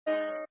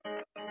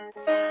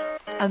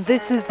And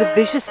this is the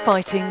vicious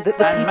fighting that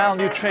the and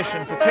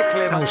malnutrition,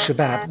 particularly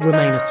Al-Shabaab,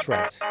 remain a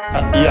threat.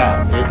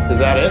 Is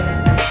that it?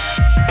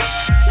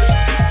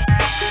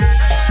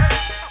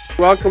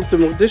 Welcome to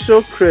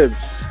Mogadishu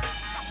Cribs.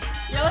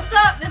 Yo, what's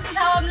up? This is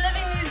how I'm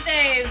living these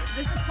days.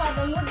 This is called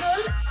the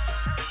Mudul.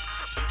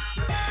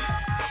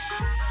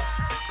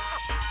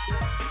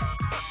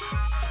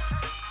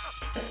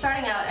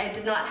 Starting out, I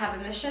did not have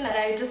a mission, and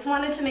I just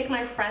wanted to make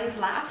my friends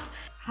laugh.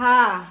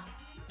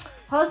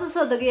 Hoos u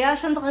soo degayaa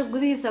 5 daqiiqo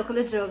gudihiisa oo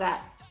kala jooga.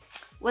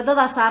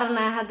 Wadada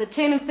saarnaa hadda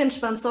chain and finch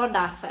baan soo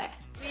dhaafay.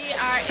 We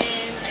are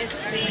in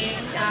Isli.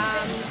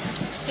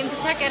 Came to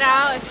check it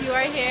out. If you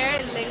are here,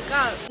 link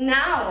up.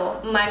 Now,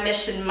 my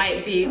mission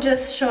might be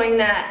just showing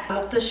that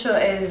Mogadishu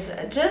is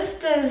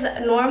just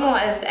as normal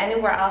as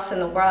anywhere else in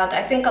the world.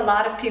 I think a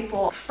lot of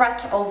people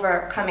fret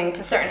over coming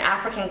to certain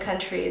African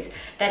countries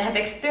that have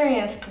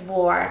experienced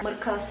war.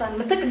 Markaasaan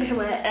ma tag bixi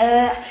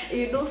waa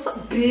iyo dhul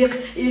sabiiq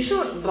iyo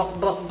shuur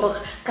baq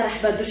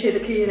qarax baa dusheeda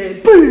ka yaray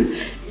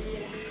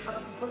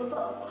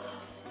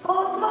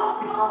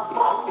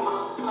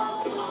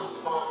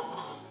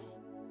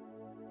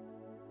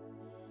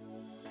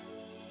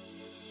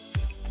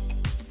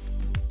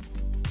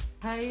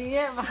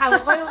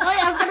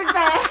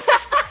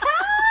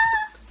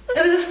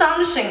It was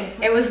astonishing.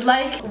 It was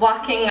like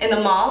walking in the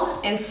mall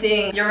and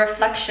seeing your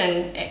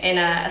reflection in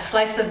a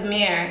slice of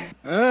mirror.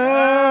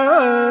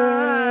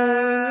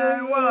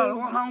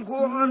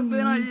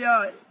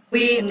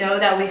 We know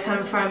that we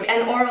come from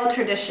an oral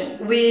tradition.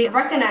 We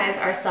recognize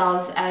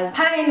ourselves as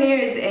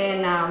pioneers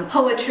in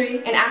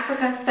poetry, in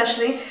Africa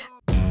especially.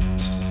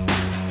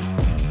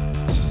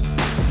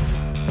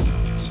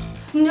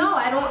 No,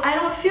 I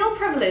don't feel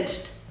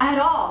privileged at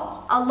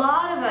all. A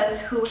lot of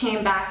us who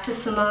came back to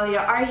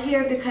Somalia are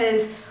here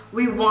because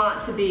we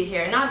want to be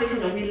here, not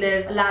because we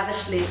live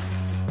lavishly.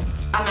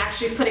 I'm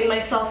actually putting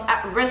myself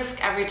at risk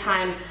every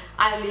time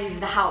I leave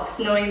the house,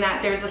 knowing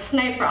that there's a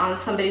sniper on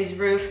somebody's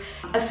roof,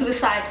 a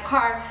suicide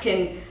car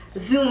can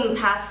zoom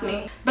past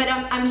me, but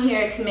I'm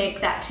here to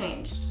make that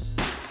change.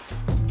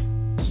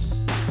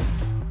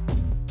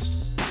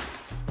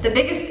 The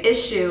biggest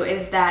issue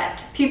is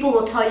that people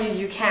will tell you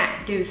you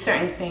can't do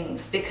certain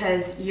things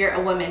because you're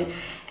a woman,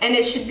 and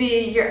it should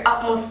be your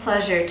utmost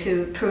pleasure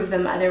to prove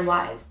them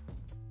otherwise.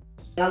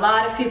 A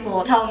lot of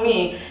people tell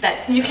me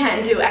that you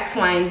can't do X,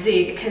 Y, and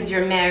Z because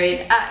you're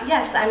married.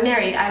 Yes, I'm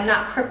married, I'm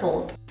not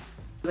crippled.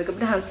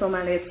 gabdhahan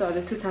Soomaaliyeed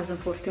socda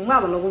 2014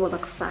 waaba lagu wada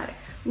qasaaray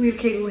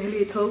wiilkayga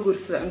weheliye too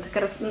guursada inta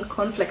karas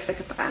conflicts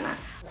ka taqaana.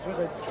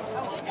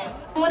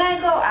 When I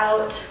go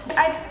out,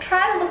 I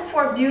try to look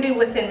for beauty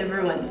within the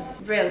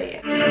ruins, really.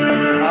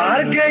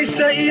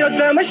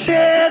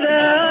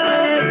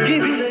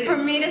 For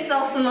me to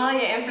sell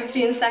Somalia in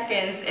 15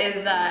 seconds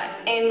is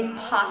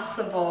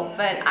impossible,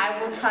 but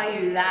I will tell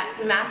you that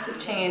massive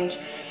change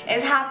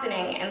is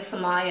happening in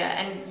Somalia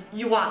and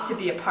you want to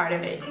be a part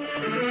of it.